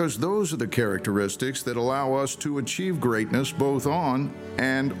 because those are the characteristics that allow us to achieve greatness both on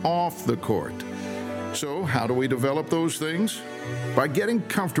and off the court. So, how do we develop those things? By getting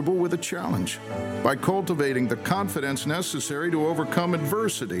comfortable with a challenge, by cultivating the confidence necessary to overcome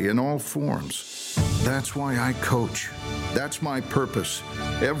adversity in all forms. That's why I coach. That's my purpose.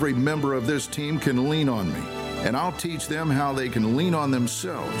 Every member of this team can lean on me, and I'll teach them how they can lean on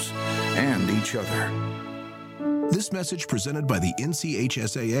themselves and each other. This message presented by the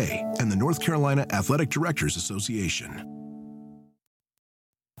NCHSAA and the North Carolina Athletic Directors Association.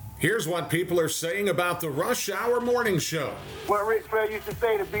 Here's what people are saying about the Rush Hour Morning Show. What Ric Flair used to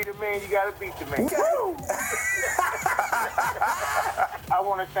say, to beat a man, you gotta beat the man. I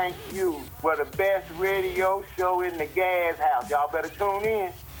want to thank you for the best radio show in the gas house. Y'all better tune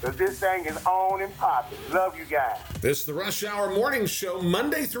in, because this thing is on and popping. Love you guys. This is the Rush Hour Morning Show,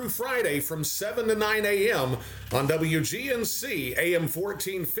 Monday through Friday from 7 to 9 a.m. on WGNC, AM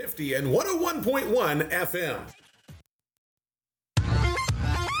 1450 and 101.1 FM.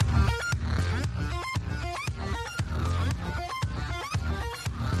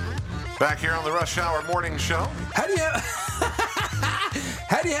 Back here on the Rush Hour Morning Show. How do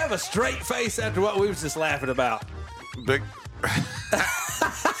you have a straight face after what we was just laughing about? Big.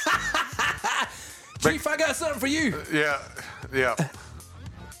 Chief, I got something for you. Yeah.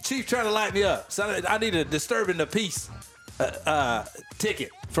 Chief trying to light me up. So I need a disturbing the peace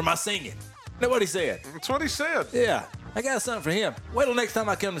ticket for my singing. Know what he said? That's what he said. Yeah, I got something for him. Wait till next time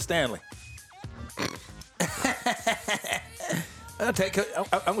I come to Stanley. I'm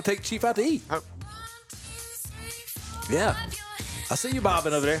gonna take Chief out to eat. Yeah, I see you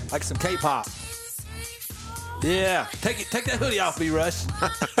bobbing over there like some K-pop. Yeah, take that hoodie off me, Rush.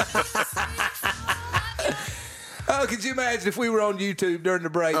 Oh, could you imagine if we were on YouTube during the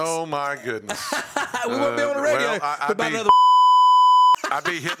breaks? Oh my goodness. We wouldn't be on the radio. I'd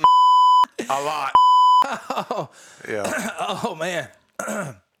be hitting a lot. Oh. Yeah. Oh man.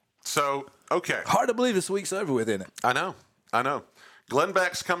 So, okay. Hard to believe this week's over with, isn't it? I know. Glenn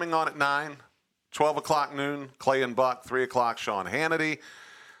Beck's coming on at 9, 12 o'clock noon, Clay and Buck, 3 o'clock, Sean Hannity.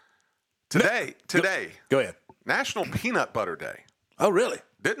 Today. Go ahead. National Peanut Butter Day. Oh, really?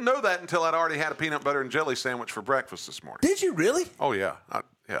 Didn't know that until I'd already had a peanut butter and jelly sandwich for breakfast this morning. Did you really? Oh, yeah.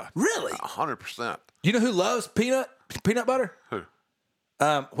 Yeah. Really? 100%. You know who loves peanut butter? Who?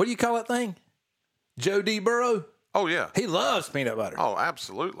 What do you call that thing? Joe D. Burrow? Oh, yeah. He loves peanut butter. Oh,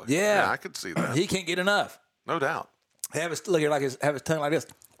 absolutely. Yeah. I could see that. He can't get enough. No doubt. Have his tongue like this.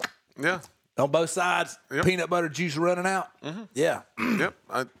 Yeah. On both sides, yep. Peanut butter juice running out. Mm-hmm. Yeah. Yep.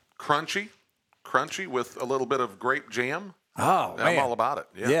 Crunchy with a little bit of grape jam. Oh, man. I'm all about it.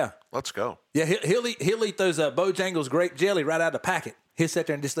 Yeah. Let's go. Yeah, he'll eat those Bojangles grape jelly right out of the packet. He'll sit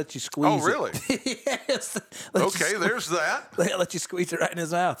there and just let you squeeze it. Oh, really? Yes. Okay, there's that. They'll let you squeeze it right in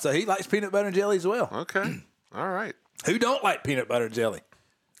his mouth. So he likes peanut butter and jelly as well. Okay. All right. Who don't like peanut butter and jelly?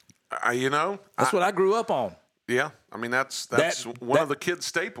 That's what I grew up on. Yeah, I mean that's one of the kids'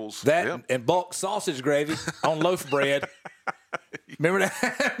 staples. That and bulk sausage gravy on loaf bread. Remember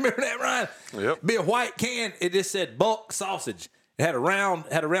that? Remember that, Ryan? Yep. Be a white can. It just said bulk sausage. It had a round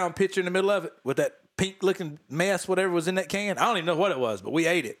picture in the middle of it with that pink looking mess, whatever was in that can. I don't even know what it was, but we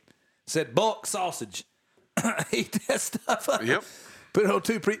ate it. It said bulk sausage. Eat that stuff up. Yep. Put it on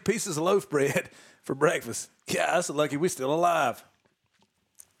 2 pieces of loaf bread for breakfast. Yeah, that's lucky we're still alive.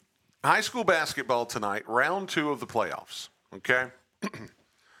 High school basketball tonight, round 2 of the playoffs, okay?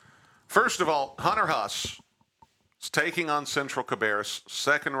 First of all, Hunter Huss is taking on Central Cabarrus,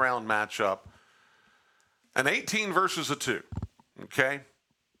 second round matchup, an 18 versus a 2, okay?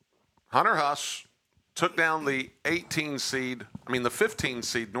 Hunter Huss took down the 15 seed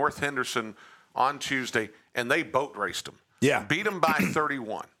North Henderson on Tuesday, and they boat raced them. Yeah. Beat them by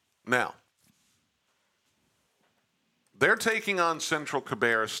 31. Now, they're taking on Central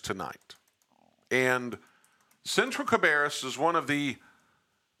Cabarrus tonight. And Central Cabarrus is one of the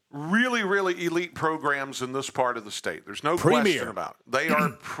really, really elite programs in this part of the state. There's no question about it. They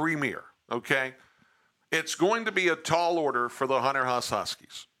are premier, okay? It's going to be a tall order for the Hunter Huss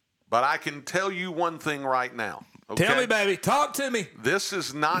Huskies. But I can tell you one thing right now. Okay? Tell me, baby. Talk to me. This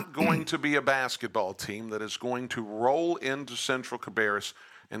is not going to be a basketball team that is going to roll into Central Cabarrus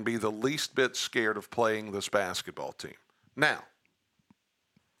and be the least bit scared of playing this basketball team. Now,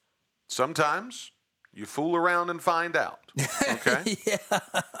 sometimes you fool around and find out, okay?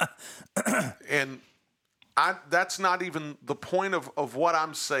 Yeah. And that's not even the point of what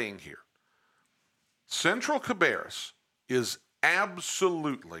I'm saying here. Central Cabarrus is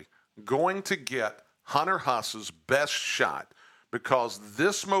absolutely going to get Hunter Huss's best shot because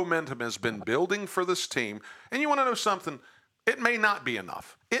this momentum has been building for this team. And you want to know something? It may not be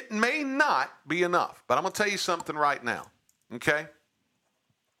enough. It may not be enough. But I'm going to tell you something right now. Okay?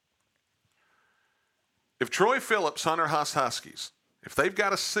 If Troy Phillips, Hunter Huss Huskies, if they've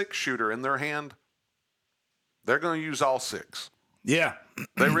got a 6-shooter in their hand, they're going to use all 6. Yeah.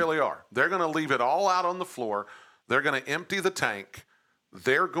 They really are. They're going to leave it all out on the floor. They're going to empty the tank.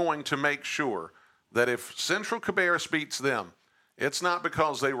 They're going to make sure that if Central Cabarrus beats them, it's not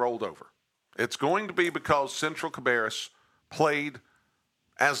because they rolled over. It's going to be because Central Cabarrus played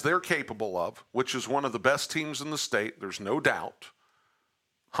as they're capable of, which is one of the best teams in the state, there's no doubt.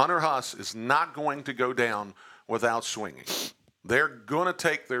 Hunter Huss is not going to go down without swinging. They're going to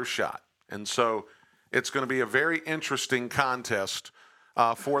take their shot. And so it's going to be a very interesting contest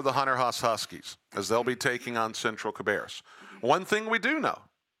for the Hunter Huss Huskies, as they'll be taking on Central Cabarrus. One thing we do know,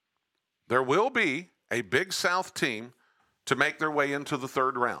 there will be a Big South team to make their way into the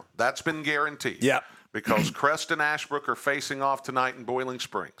third round. That's been guaranteed. Yep. Because Crest and Ashbrook are facing off tonight in Boiling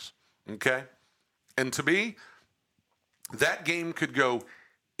Springs. Okay? And to me, that game could go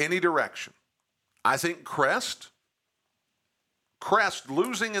any direction. I think Crest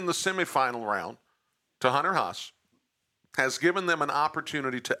losing in the semifinal round to Hunter Huss has given them an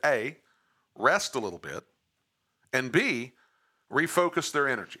opportunity to A, rest a little bit, and B, refocus their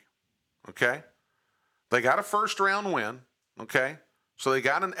energy. Okay? They got a first-round win. Okay? So they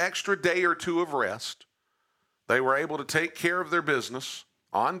got an extra day or two of rest. They were able to take care of their business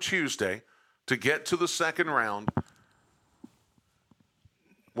on Tuesday to get to the second round.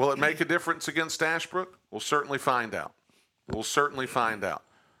 Will it make a difference against Ashbrook? We'll certainly find out.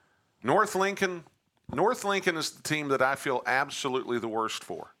 North Lincoln is the team that I feel absolutely the worst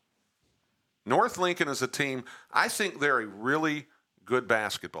for. North Lincoln is a team, I think they're a really good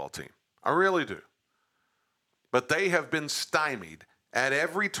basketball team. I really do. But they have been stymied at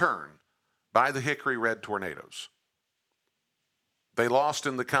every turn by the Hickory Red Tornadoes. They lost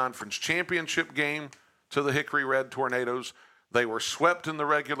in the conference championship game to the Hickory Red Tornadoes. They were swept in the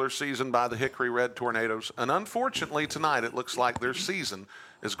regular season by the Hickory Red Tornadoes. And unfortunately tonight it looks like their season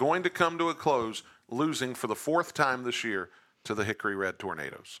is going to come to a close, losing for the fourth time this year to the Hickory Red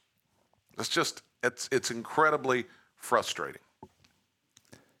Tornadoes. It's incredibly frustrating.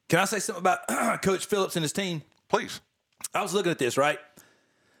 Can I say something about Coach Phillips and his team? Please. I was looking at this, right?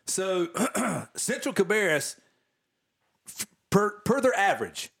 So Central Cabarrus, per their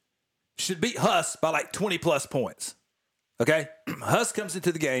average, should beat Huss by like 20-plus points. Okay? Huss comes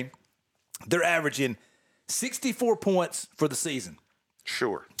into the game. They're averaging 64 points for the season.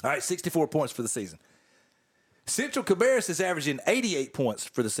 Sure. All right, 64 points for the season. Central Cabarrus is averaging 88 points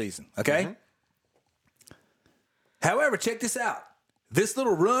for the season. Okay? Mm-hmm. However, check this out. This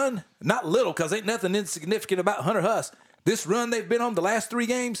little run, not little because ain't nothing insignificant about Hunter Huss. This run they've been on the last 3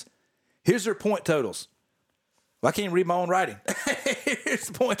 games, here's their point totals. Well, I can't read my own writing. Here's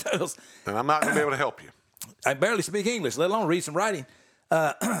the point totals. And I'm not going to be able to help you. I barely speak English, let alone read some writing.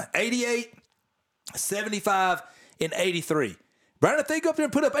 88, 75, and 83. Brian, if they go up there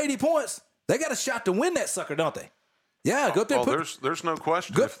and put up 80 points, they got a shot to win that sucker, don't they? Yeah, go up there. There's no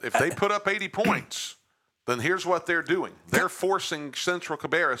question. If they put up 80 points, then here's what they're doing. They're forcing Central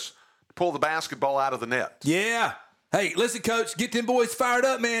Cabarrus to pull the basketball out of the net. Yeah. Hey, listen, Coach, get them boys fired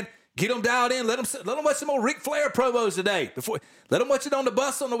up, man. Get them dialed in. Let them watch some more Ric Flair promos today. Let them watch it on the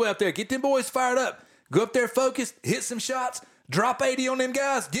bus on the way up there. Get them boys fired up. Go up there focused, hit some shots, drop 80 on them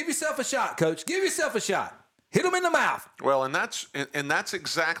guys. Give yourself a shot, Coach. Give yourself a shot. Hit them in the mouth. Well, and that's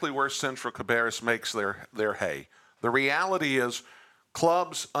exactly where Central Cabarrus makes their hay. The reality is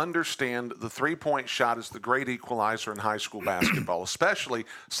clubs understand the three-point shot is the great equalizer in high school basketball, especially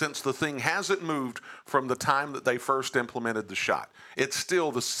since the thing hasn't moved from the time that they first implemented the shot. It's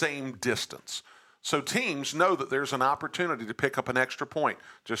still the same distance. So teams know that there's an opportunity to pick up an extra point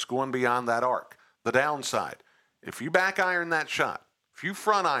just going beyond that arc. The downside, if you back iron that shot, if you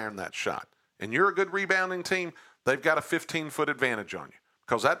front iron that shot, and you're a good rebounding team, they've got a 15-foot advantage on you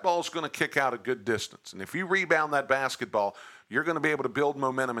because that ball's going to kick out a good distance. And if you rebound that basketball, you're going to be able to build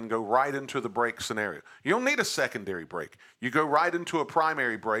momentum and go right into the break scenario. You don't need a secondary break. You go right into a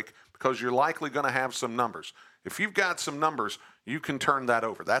primary break because you're likely going to have some numbers. If you've got some numbers, you can turn that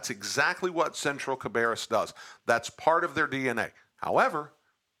over. That's exactly what Central Cabarrus does. That's part of their DNA. However,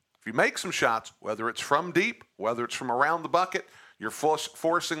 if you make some shots, whether it's from deep, whether it's from around the bucket, you're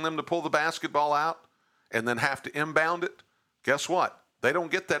forcing them to pull the basketball out and then have to inbound it. Guess what? They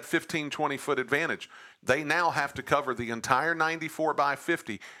don't get that 15, 20-foot advantage. They now have to cover the entire 94 by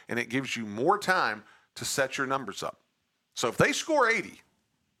 50, and it gives you more time to set your numbers up. So if they score 80,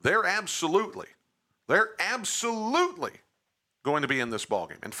 they're absolutely going to be in this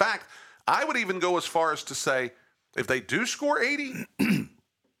ballgame. In fact, I would even go as far as to say if they do score 80,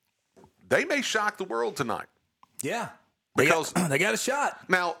 they may shock the world tonight. Yeah. Because they got a shot.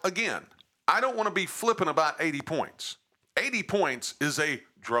 Now, again, I don't want to be flippant about 80 points. 80 points is a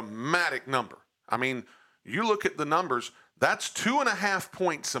dramatic number. I mean, you look at the numbers, that's 2.5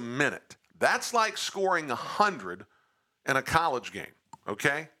 points a minute. That's like scoring 100 in a college game,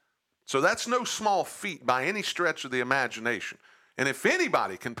 okay? So that's no small feat by any stretch of the imagination. And if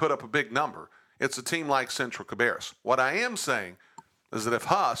anybody can put up a big number, it's a team like Central Cabarrus. What I am saying is that if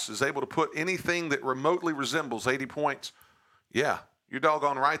Huss is able to put anything that remotely resembles 80 points, yeah, you're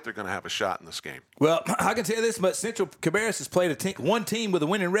doggone right they're going to have a shot in this game. Well, I can tell you this much. Central Cabarrus has played one team with a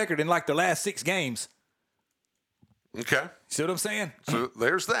winning record in like their last 6 games. Okay. See what I'm saying? So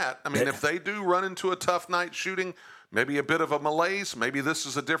there's that. I mean, if they do run into a tough night shooting, maybe a bit of a malaise, maybe this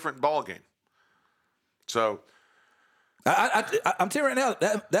is a different ball game. So I'm telling you right now,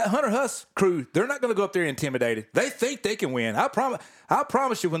 that Hunter Huss crew, they're not going to go up there intimidated. They think they can win. I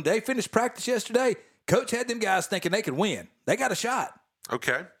promise you, when they finished practice yesterday, Coach had them guys thinking they could win. They got a shot.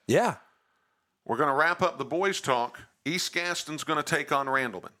 Okay. Yeah. We're going to wrap up the boys' talk. East Gaston's going to take on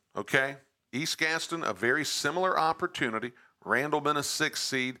Randleman, okay? East Gaston, a very similar opportunity. Randleman, a 6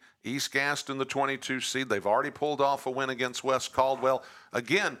 seed. East Gaston, the 22 seed. They've already pulled off a win against West Caldwell.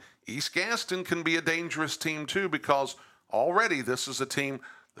 Again, East Gaston can be a dangerous team, too, because already this is a team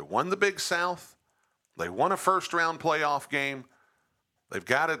that won the Big South. They won a first-round playoff game. They've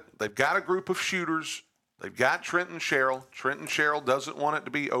got a group of shooters. They've got Trenton Sherrill. Trenton Sherrill doesn't want it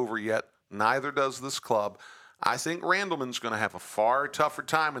to be over yet. Neither does this club. I think Randleman's going to have a far tougher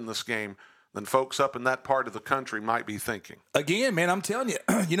time in this game than folks up in that part of the country might be thinking. Again, man, I'm telling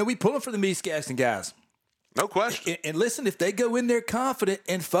you, we pulling for the East Gaston guys. No question. And listen, if they go in there confident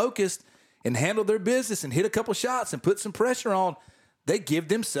and focused and handle their business and hit a couple shots and put some pressure on, they give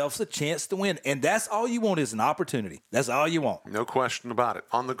themselves a chance to win. And that's all you want is an opportunity. That's all you want. No question about it.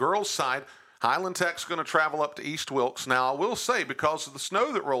 On the girls' side, Highland Tech's going to travel up to East Wilkes. Now, I will say, because of the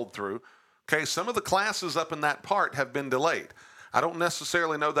snow that rolled through, okay, some of the classes up in that part have been delayed. I don't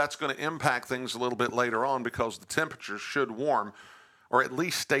necessarily know that's going to impact things a little bit later on because the temperatures should warm or at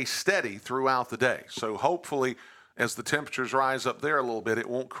least stay steady throughout the day. So hopefully, as the temperatures rise up there a little bit, it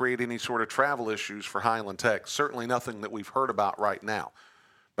won't create any sort of travel issues for Highland Tech. Certainly nothing that we've heard about right now.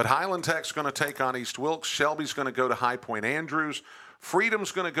 But Highland Tech's going to take on East Wilkes. Shelby's going to go to High Point Andrews.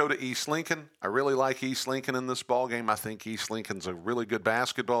 Freedom's going to go to East Lincoln. I really like East Lincoln in this ballgame. I think East Lincoln's a really good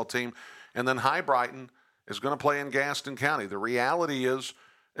basketball team. And then High Brighton is going to play in Gaston County. The reality is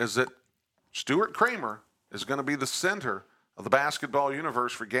that Stuart Kramer is going to be the center of the basketball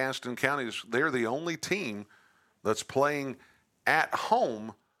universe for Gaston County. They're the only team that's playing at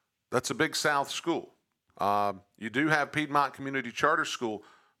home that's a Big South school. You do have Piedmont Community Charter School.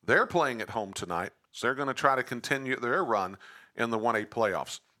 They're playing at home tonight, so they're going to try to continue their run in the 1A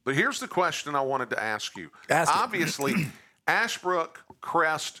playoffs. But here's the question I wanted to ask you. Obviously, Ashbrook,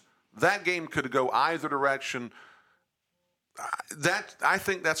 Crest, that game could go either direction. I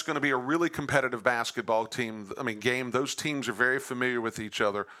think that's going to be a really competitive basketball game. Those teams are very familiar with each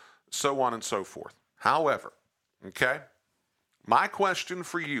other, so on and so forth. However, okay, my question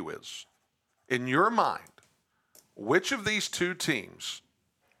for you is, in your mind, which of these two teams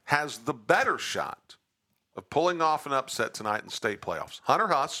has the better shot of pulling off an upset tonight in the state playoffs? Hunter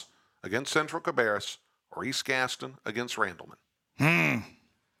Huss against Central Cabarrus or East Gaston against Randleman?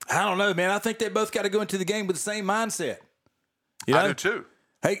 I don't know, man. I think they both got to go into the game with the same mindset. You know? I do too.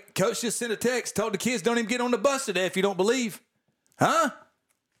 Hey, Coach just sent a text, told the kids don't even get on the bus today if you don't believe. Huh?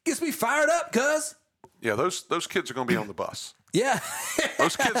 Gets me fired up, cuz. Yeah, those kids are going to be on the bus. Yeah.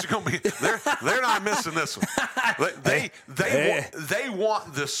 Those kids are going to be they're not missing this one. They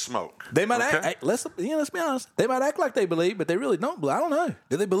want this smoke. They might act, hey, let's be honest. They might act like they believe, but they really don't. I don't know.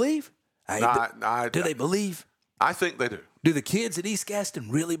 Do they believe? Do they believe? I think they do. Do the kids at East Gaston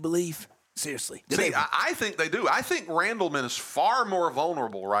really believe? Seriously. I think they do. I think Randleman is far more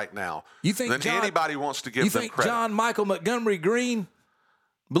vulnerable right now than anybody wants to give them credit. You think John Michael Montgomery Green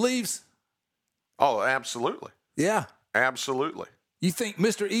believes? Oh, absolutely. Yeah. Absolutely. You think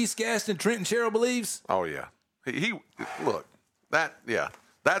Mr. East Gaston Trenton Sherrill believes? Oh, yeah. He look, that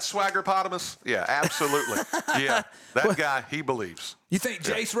Swaggerpotamus? Yeah, absolutely. Yeah, that guy, he believes. You think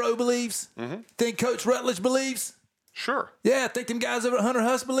Jace Rowe believes? Mm-hmm. Think Coach Rutledge believes? Sure. Yeah, think them guys over at Hunter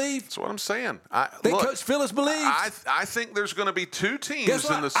Huss believe? That's what I'm saying. Think Coach Phillips believes? I think there's going to be two teams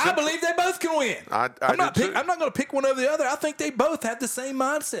in the I believe they both can win. I'm not going to pick one over the other. I think they both have the same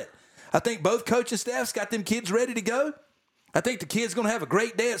mindset. I think both coaching staffs got them kids ready to go. I think the kids going to have a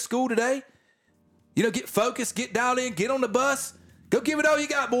great day at school today. You know, get focused, get dialed in, get on the bus. Go give it all you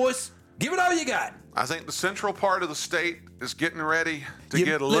got, boys. Give it all you got. I think the central part of the state is getting ready to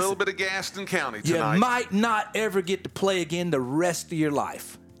get a little bit of Gaston County tonight. You might not ever get to play again the rest of your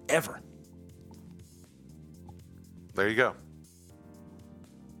life. Ever. There you go.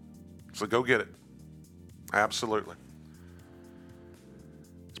 So go get it. Absolutely.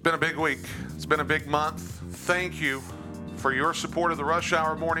 It's been a big week. It's been a big month. Thank you for your support of the Rush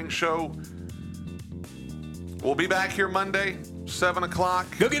Hour Morning Show. We'll be back here Monday, 7 o'clock.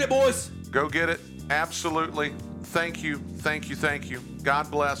 Go get it, boys. Go get it. Absolutely. Thank you. Thank you. Thank you. God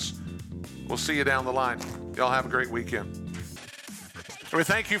bless. We'll see you down the line. Y'all have a great weekend. We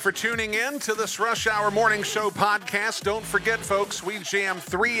thank you for tuning in to this Rush Hour Morning Show podcast. Don't forget, folks, we jam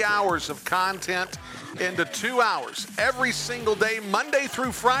 3 hours of content into 2 hours every single day, Monday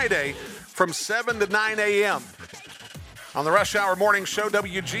through Friday, from 7 to 9 a.m. on the Rush Hour Morning Show,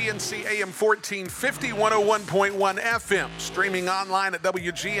 WGNC AM 1450, 101.1 FM, streaming online at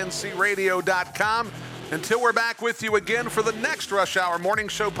WGNCradio.com. Until we're back with you again for the next Rush Hour Morning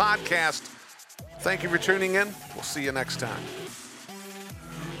Show podcast, thank you for tuning in. We'll see you next time.